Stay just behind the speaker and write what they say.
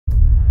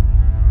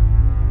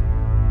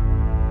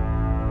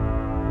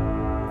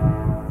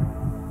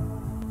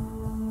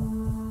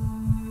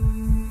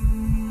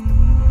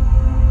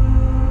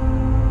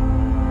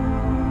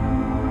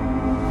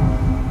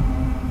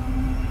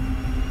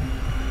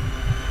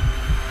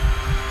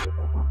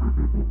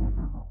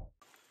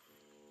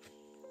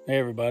Hey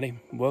everybody,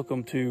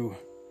 welcome to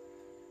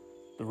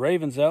the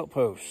Ravens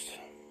Outpost,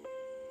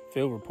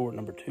 field report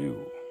number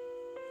 2.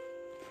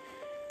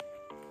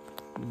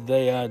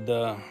 Today I'd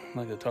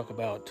like to talk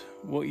about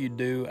what you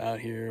do out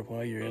here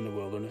while you're in the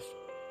wilderness,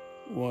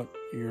 what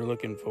you're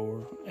looking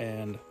for,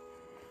 and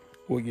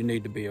what you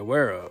need to be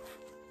aware of.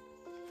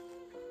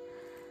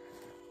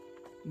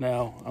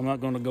 Now, I'm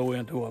not going to go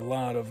into a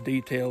lot of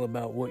detail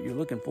about what you're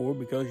looking for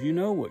because you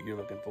know what you're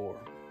looking for.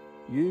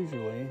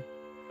 Usually,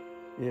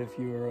 if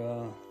you're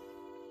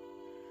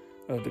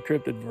of the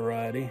cryptid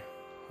variety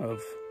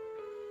of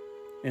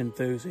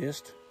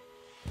enthusiast,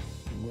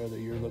 whether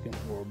you're looking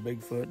for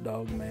Bigfoot,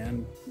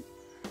 Dogman,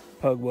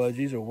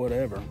 Puckwudgies, or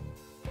whatever,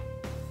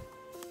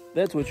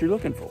 that's what you're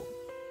looking for.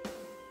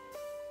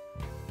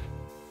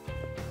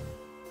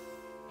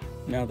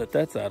 Now that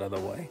that's out of the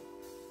way,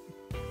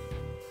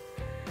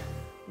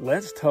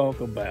 let's talk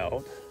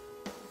about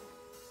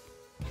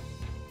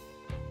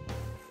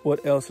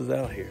what else is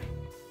out here.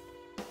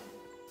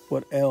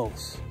 What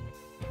else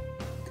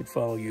could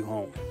follow you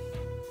home?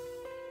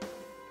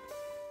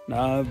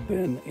 Now I've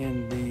been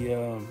in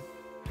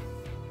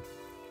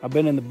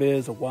the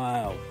biz a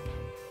while.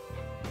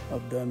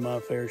 I've done my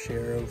fair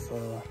share of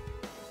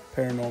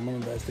paranormal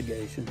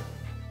investigation,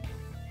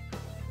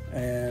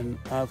 and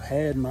I've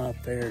had my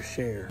fair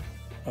share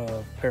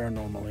of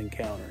paranormal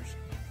encounters,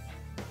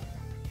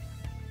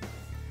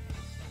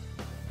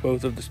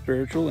 both of the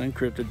spiritual and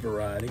cryptid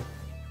variety.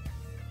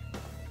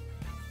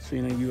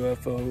 Seen a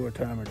UFO a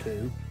time or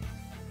two.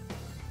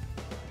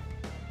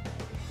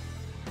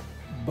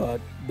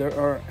 But there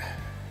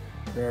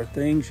are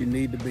things you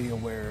need to be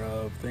aware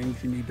of,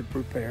 things you need to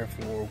prepare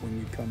for when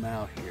you come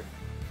out here.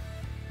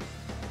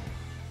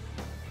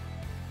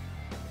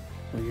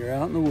 When you're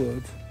out in the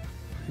woods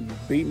and you're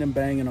beating and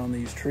banging on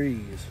these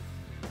trees,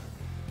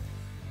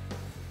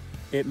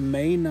 it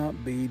may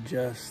not be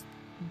just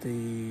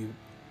the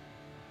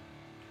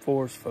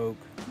forest folk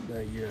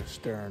that you're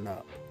stirring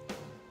up.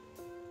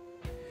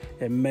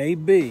 It may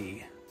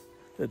be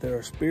that there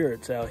are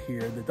spirits out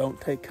here that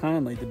don't take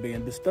kindly to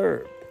being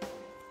disturbed.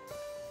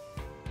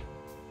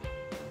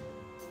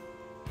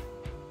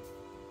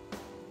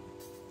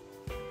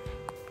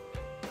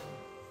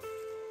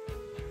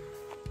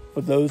 For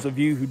those of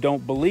you who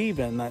don't believe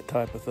in that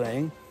type of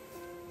thing,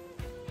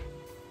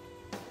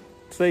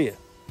 see ya.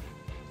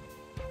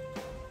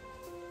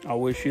 I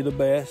wish you the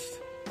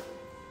best,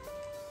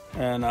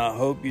 and I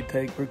hope you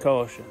take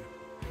precaution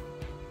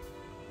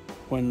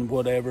when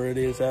whatever it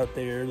is out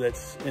there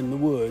that's in the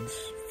woods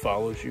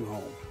follows you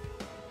home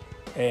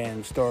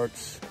and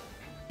starts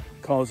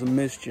causing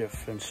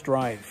mischief and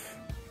strife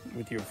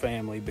with your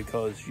family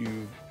because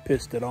you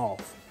pissed it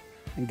off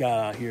and got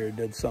out here and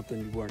did something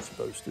you weren't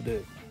supposed to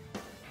do.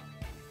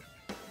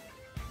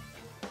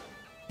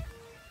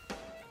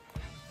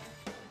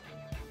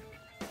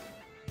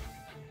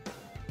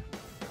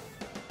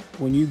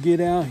 When you get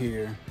out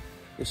here,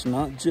 it's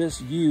not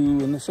just you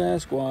and the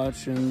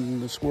Sasquatch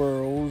and the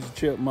squirrels,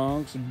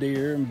 chipmunks,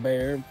 deer and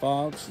bear and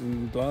fox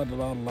and blah,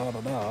 blah, blah, blah,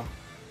 blah.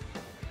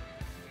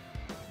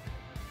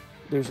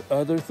 There's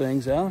other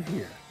things out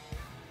here.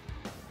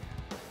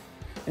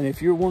 And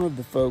if you're one of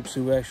the folks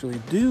who actually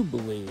do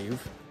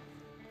believe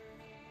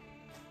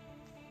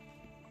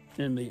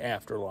in the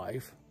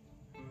afterlife,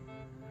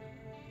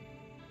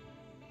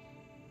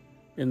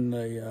 in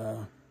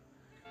the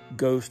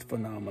ghost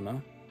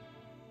phenomena,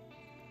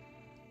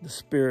 the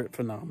spirit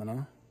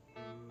phenomena,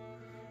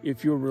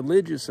 if you're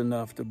religious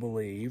enough to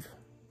believe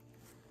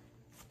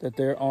that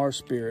there are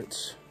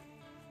spirits,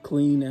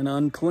 clean and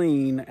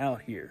unclean,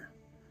 out here,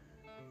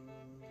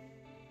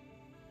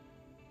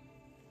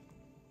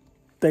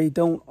 they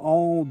don't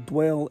all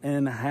dwell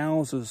in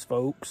houses,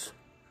 folks.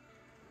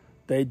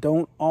 They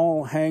don't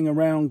all hang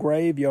around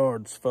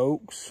graveyards,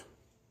 folks.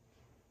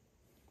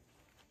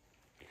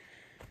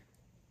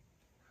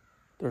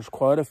 There's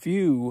quite a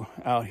few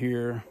out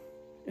here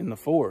in the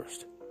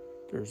forest.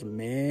 There's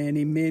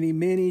many, many,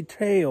 many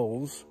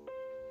tales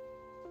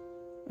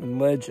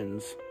and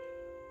legends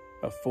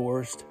of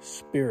forest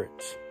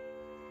spirits.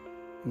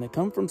 And they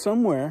come from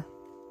somewhere.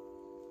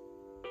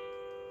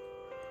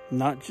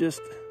 Not just...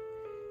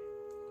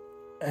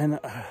 And...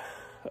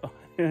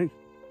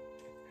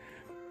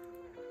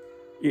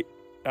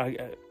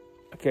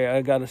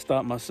 I got to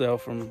stop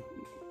myself from,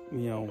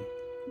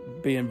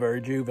 being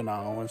very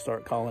juvenile and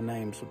start calling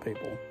names of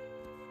people.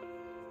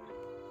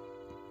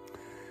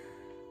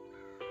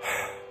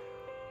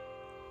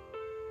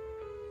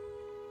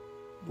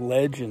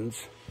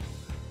 Legends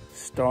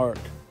start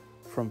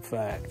from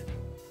fact.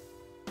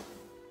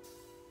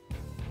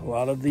 A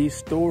lot of these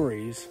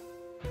stories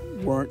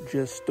weren't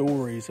just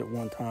stories at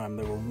one time,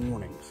 they were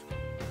warnings.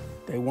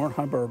 They weren't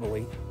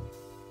hyperbole.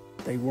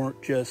 They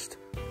weren't just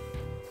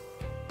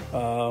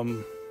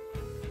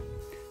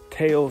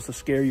tales to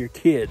scare your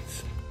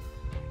kids.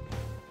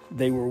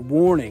 They were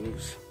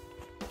warnings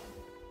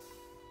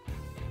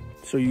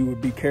so you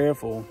would be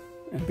careful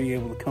and be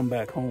able to come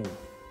back home.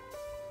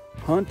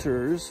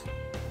 Hunters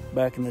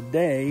back in the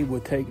day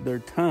would take their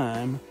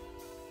time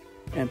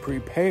and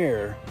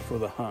prepare for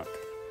the hunt.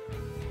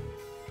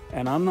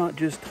 And I'm not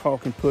just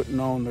talking putting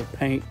on their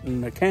paint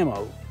and their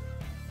camo.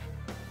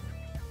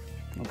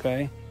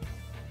 Okay?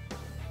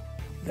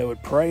 They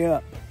would pray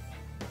up.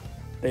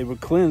 They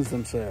would cleanse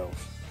themselves.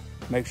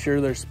 Make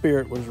sure their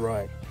spirit was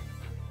right.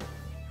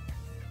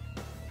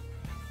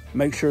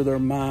 Make sure their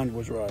mind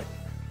was right.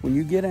 When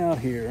you get out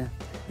here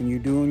and you're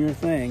doing your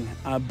thing,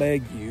 I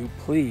beg you,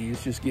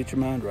 please just get your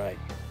mind right.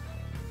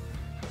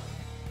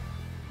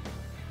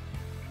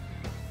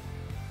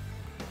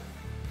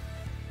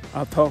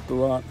 I've talked a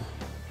lot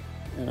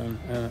in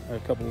a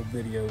couple of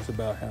videos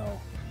about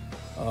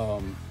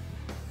how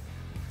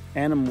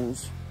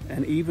animals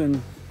and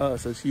even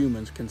us as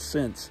humans can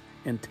sense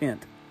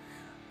intent.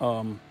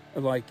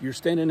 Like you're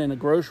standing in a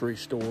grocery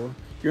store,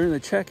 you're in the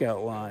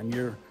checkout line,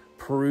 you're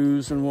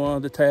perusing one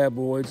of the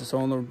tabloids that's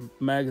on the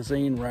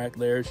magazine rack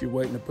there as you're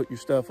waiting to put your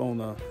stuff on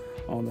the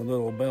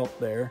little belt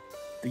there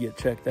to get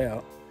checked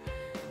out.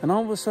 And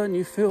all of a sudden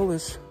you feel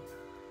this,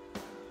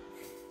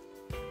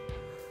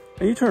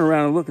 and you turn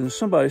around and look and there's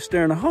somebody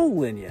staring a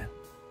hole in you.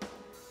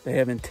 They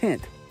have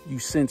intent. You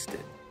sensed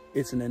it.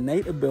 It's an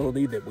innate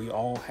ability that we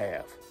all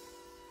have,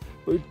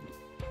 but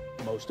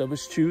most of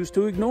us choose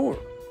to ignore.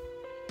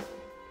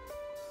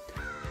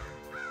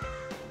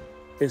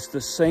 It's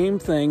the same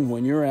thing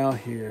when you're out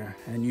here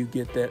and you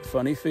get that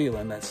funny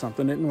feeling that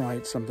something isn't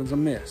right, something's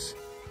amiss,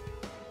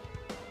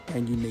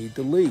 and you need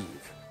to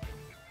leave.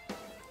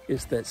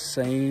 It's that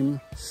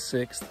same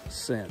sixth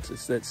sense.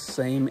 It's that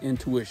same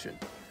intuition.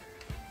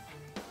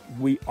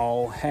 We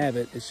all have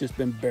it. It's just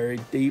been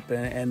buried deep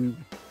and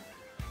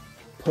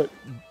put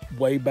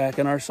way back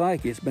in our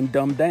psyche. It's been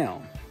dumbed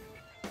down.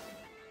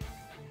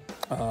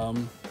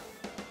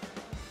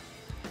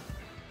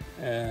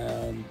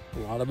 And a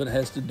lot of it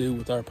has to do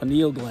with our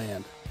pineal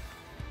gland.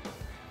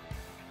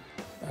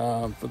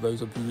 For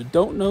those of you who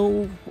don't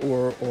know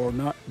or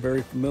not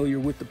very familiar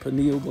with the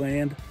pineal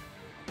gland,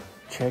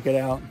 check it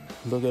out,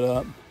 look it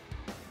up.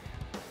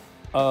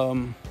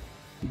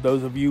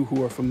 Those of you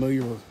who are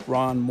familiar with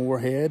Ron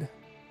Moorhead,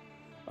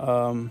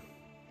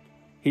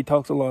 he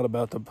talks a lot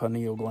about the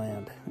pineal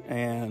gland,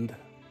 and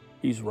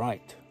he's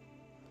right.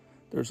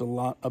 There's a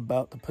lot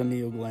about the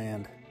pineal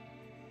gland.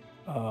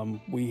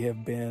 We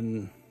have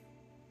been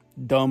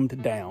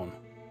dumbed down,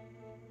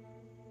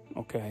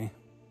 okay,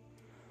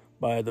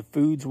 by the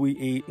foods we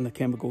eat and the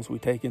chemicals we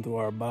take into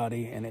our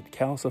body, and it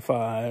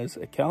calcifies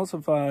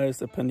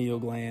the pineal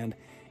gland,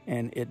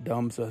 and it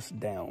dumbs us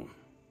down.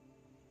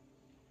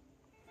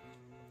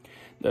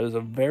 That is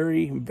a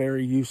very,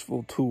 very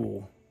useful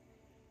tool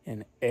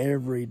in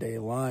everyday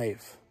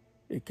life.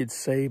 It could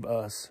save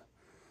us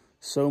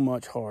so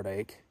much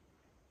heartache.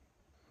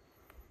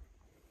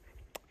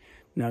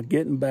 Now,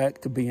 getting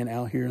back to being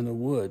out here in the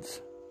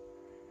woods,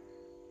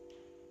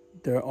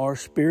 there are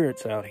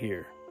spirits out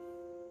here.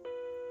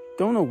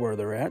 Don't know where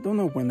they're at. Don't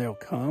know when they'll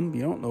come.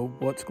 You don't know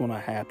what's going to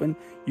happen.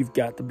 You've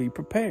got to be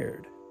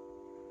prepared.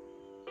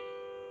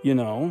 You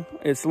know,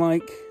 it's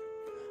like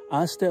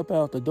I step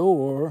out the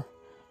door,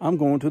 I'm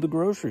going to the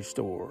grocery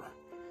store.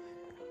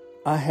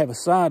 I have a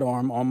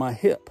sidearm on my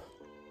hip.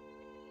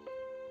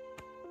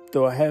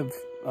 Do I have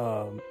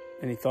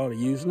any thought of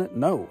using it?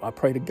 No. I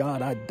pray to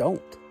God I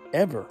don't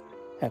ever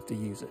have to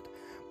use it.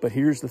 But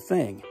here's the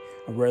thing.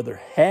 I'd rather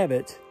have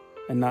it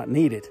and not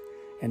need it,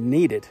 and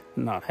need it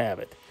and not have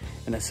it.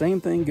 And the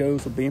same thing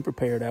goes with being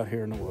prepared out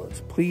here in the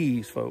woods.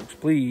 Please, folks,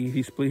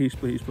 please, please,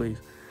 please, please,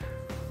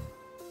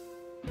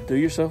 do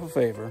yourself a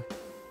favor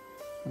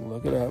and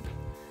look it up,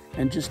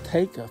 and just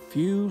take a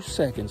few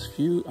seconds,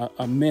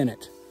 a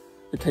minute.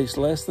 It takes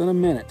less than a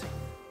minute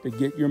to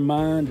get your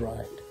mind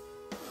right.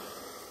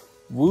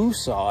 Woo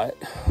saw it.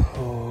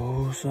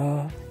 Oh,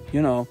 saw it.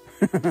 You know,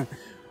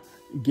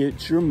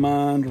 get your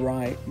mind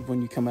right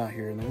when you come out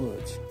here in the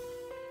woods.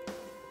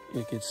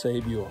 It could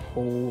save you a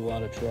whole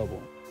lot of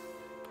trouble.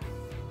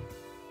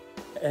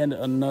 And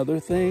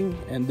another thing,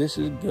 and this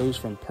goes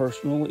from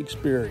personal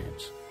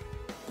experience,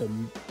 the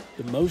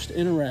most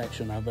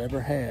interaction I've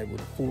ever had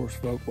with forest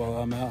folk while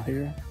I'm out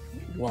here,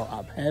 while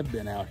I have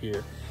been out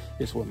here,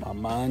 is when my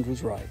mind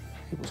was right.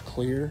 It was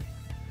clear.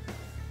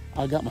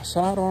 I got my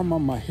sidearm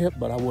on my hip,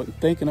 but I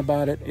wasn't thinking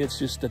about it. It's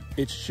just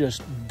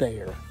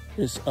there.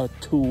 It's a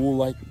tool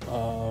like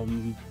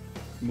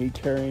me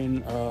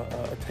carrying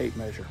a tape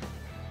measure,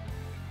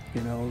 you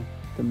know,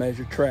 to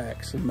measure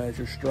tracks, to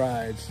measure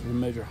strides, to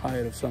measure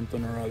height of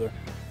something or other.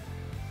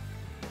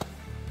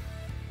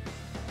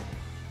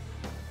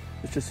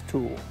 It's just a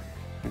tool.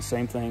 And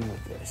same thing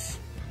with this.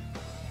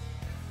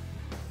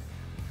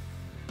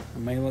 I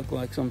may look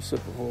like some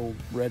typical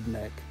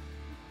redneck,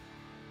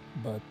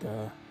 but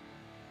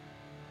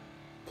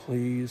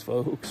please,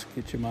 folks,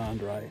 get your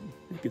mind right.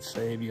 It could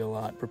save you a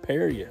lot,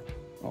 prepare you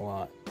a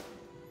lot.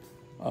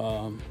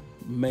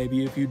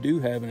 Maybe if you do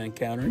have an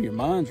encounter and your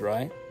mind's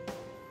right,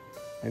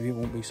 maybe it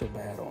won't be so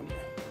bad on you.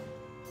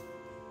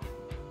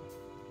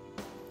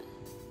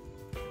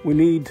 We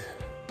need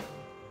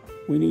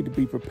to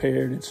be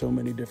prepared in so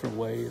many different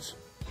ways.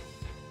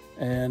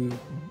 And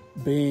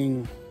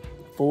being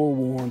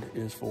forewarned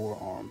is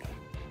forearmed.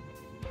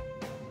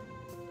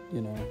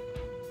 You know,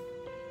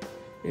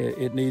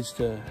 it needs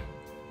to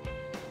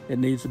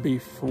be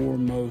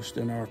foremost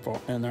in our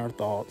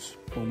thoughts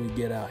when we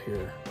get out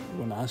here.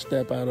 When I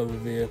step out of the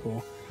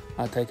vehicle,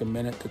 I take a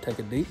minute to take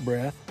a deep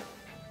breath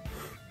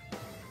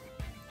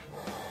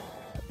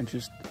and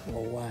just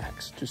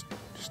relax, just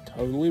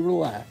totally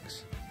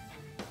relax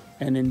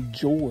and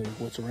enjoy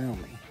what's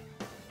around me.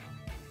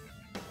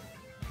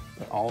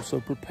 But also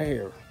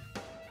prepare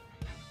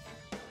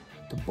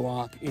to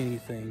block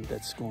anything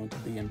that's going to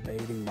be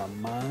invading my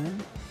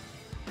mind,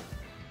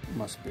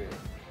 my spirit.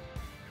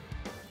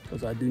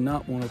 Because I do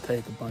not want to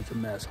take a bunch of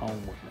mess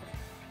home with me.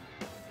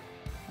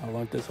 I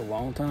learned this a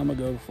long time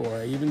ago before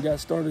I even got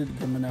started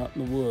coming out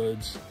in the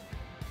woods.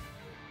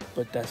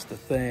 But that's the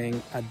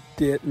thing, I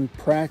didn't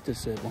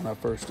practice it when I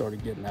first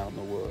started getting out in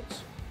the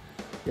woods.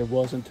 It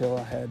wasn't until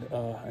I had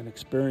an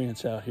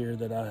experience out here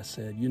that I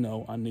said, you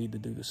know, I need to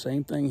do the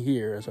same thing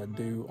here as I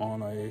do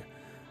on an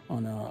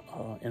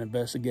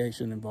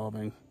investigation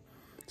involving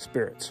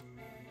spirits.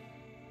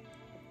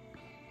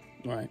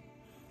 Right?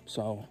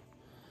 So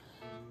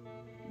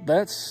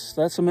that's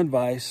some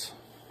advice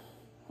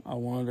I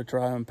wanted to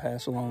try and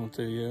pass along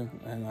to you.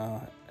 And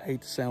I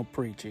hate to sound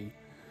preachy,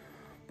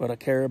 but I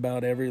care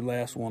about every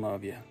last one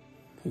of you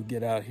who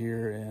get out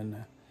here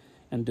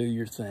and do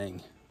your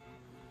thing.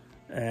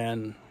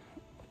 And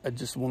I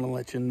just want to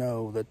let you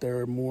know that there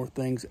are more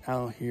things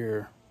out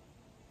here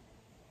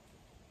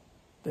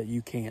that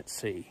you can't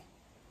see.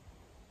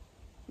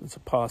 It's a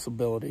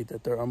possibility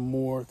that there are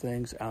more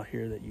things out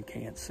here that you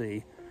can't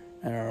see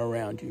and are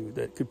around you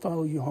that could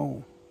follow you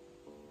home.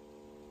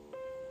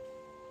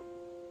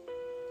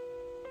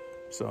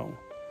 So,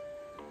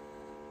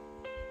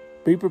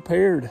 be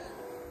prepared.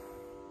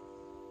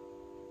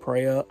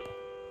 Pray up.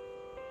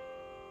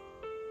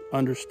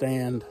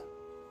 Understand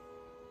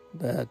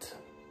that,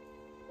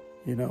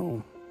 you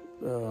know,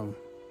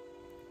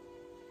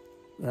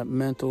 that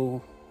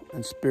mental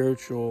and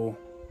spiritual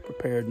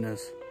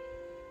preparedness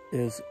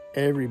is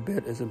every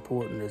bit as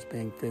important as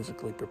being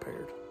physically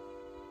prepared.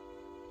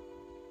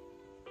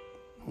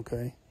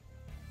 Okay?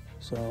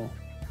 So,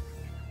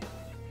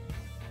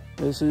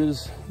 this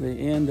is the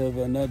end of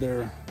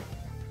another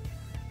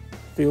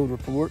field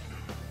report.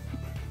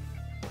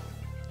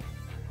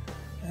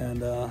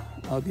 And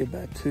I'll get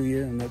back to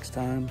you next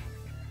time.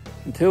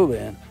 Until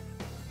then,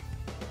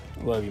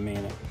 I love you,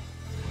 man.